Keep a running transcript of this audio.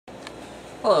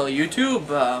Hello YouTube.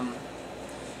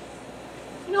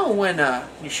 You know when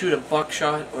you shoot a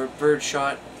buckshot or a bird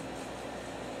shot,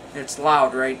 it's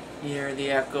loud, right? You hear the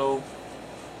echo,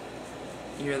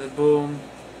 you hear the boom.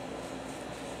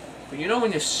 But you know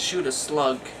when you shoot a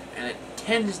slug, and it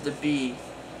tends to be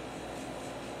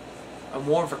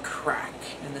more of a crack,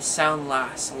 and the sound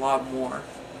lasts a lot more.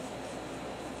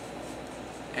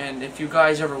 And if you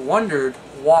guys ever wondered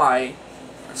why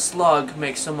a slug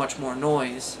makes so much more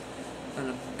noise than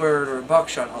a bird or a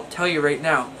buckshot, I'll tell you right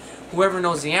now. Whoever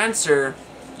knows the answer,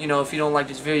 you know, if you don't like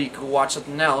this video, you can watch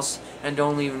something else, and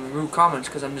don't leave any rude comments,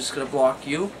 because I'm just going to block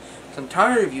you. Because I'm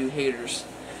tired of you haters.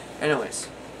 Anyways.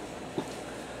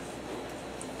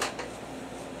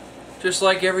 Just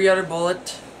like every other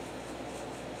bullet.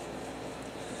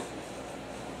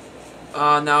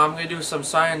 Now I'm going to do some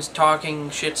science talking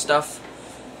shit stuff.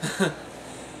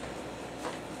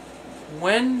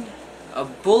 When a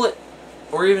bullet,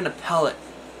 or even a pellet,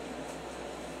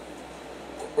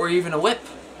 or even a whip,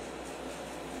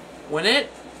 when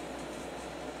it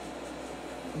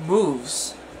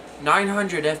moves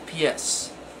 900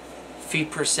 FPS,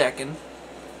 feet per second,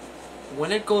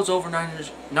 when it goes over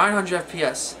 900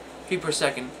 FPS, feet per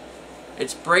second,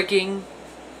 it's breaking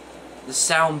the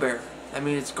sound barrier. I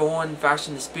mean, it's going faster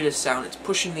than the speed of sound. It's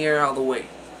pushing the air out of the way.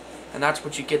 And that's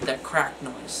what you get, that crack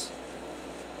noise.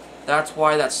 That's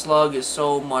why that slug is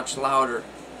so much louder.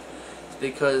 It's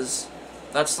because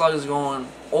that slug is going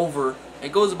over,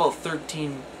 it goes about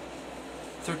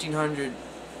 1300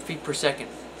 feet per second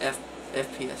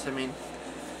FPS, I mean.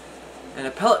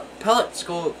 And pellets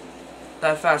go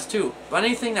that fast too. But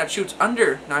anything that shoots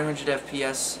under 900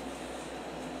 FPS,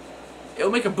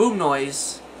 it'll make a boom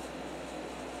noise,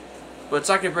 but it's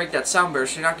not going to break that sound barrier,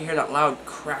 so you're not going to hear that loud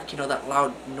crack, you know, that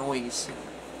loud noise.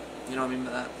 You know what I mean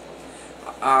by that?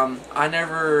 I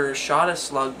never shot a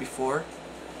slug before.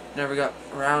 Never got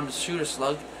around to shoot a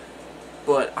slug.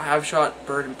 But I have shot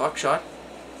bird and buckshot.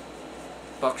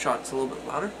 Buckshot's a little bit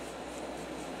louder.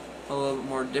 A little bit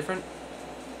more different.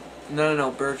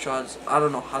 No, bird shots, I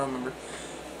don't know, I don't remember.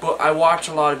 But I watch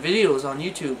a lot of videos on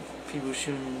YouTube. People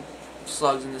shooting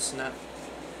slugs and this and that.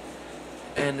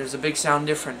 And there's a big sound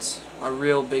difference. A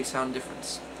real big sound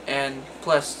difference. And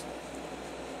plus,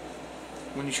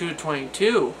 when you shoot a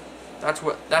 22, that's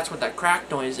what that crack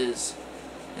noise is.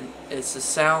 And it's the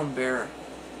sound barrier.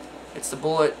 It's the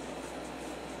bullet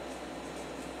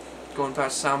going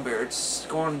past the sound barrier. It's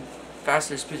going faster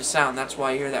than the speed of sound. That's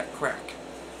why you hear that crack.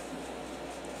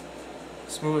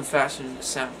 It's moving faster than the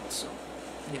sound. So,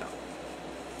 yeah.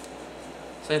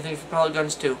 Same thing for pellet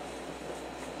guns too.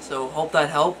 So, hope that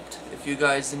helped. If you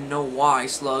guys didn't know why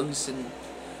slugs and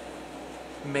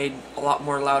made a lot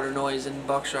more louder noise than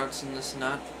buckshots and this and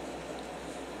that.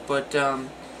 But,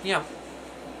 yeah.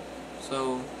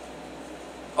 So,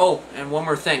 oh, and one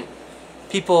more thing.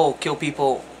 People kill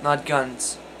people, not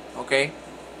guns. Okay?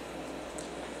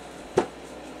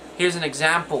 Here's an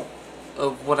example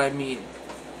of what I mean.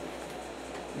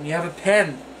 When you have a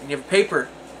pen and you have paper,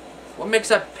 what makes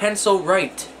that pen so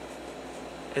right?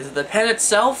 Is it the pen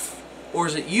itself, or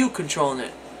is it you controlling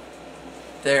it?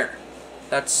 There.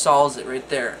 That solves it right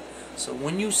there. So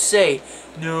when you say,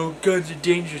 no, guns are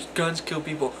dangerous, guns kill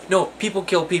people. No, people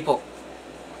kill people.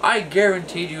 I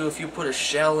guarantee you, if you put a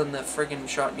shell in the friggin'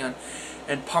 shotgun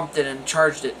and pumped it and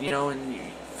charged it, you know, and you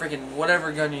friggin'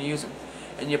 whatever gun you're using,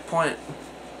 and you point it,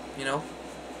 you know,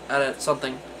 at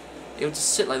something, it would just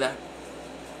sit like that.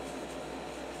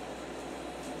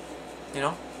 You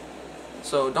know?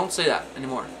 So don't say that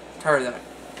anymore. I'm tired of that.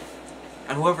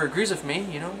 And whoever agrees with me,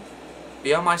 you know,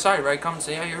 be on my side, right? Come and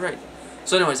say, yeah, you're right.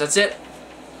 So anyways, that's it.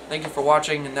 Thank you for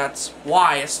watching, and that's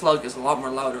why a slug is a lot more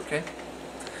louder, okay?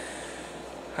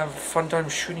 Have a fun time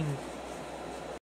shooting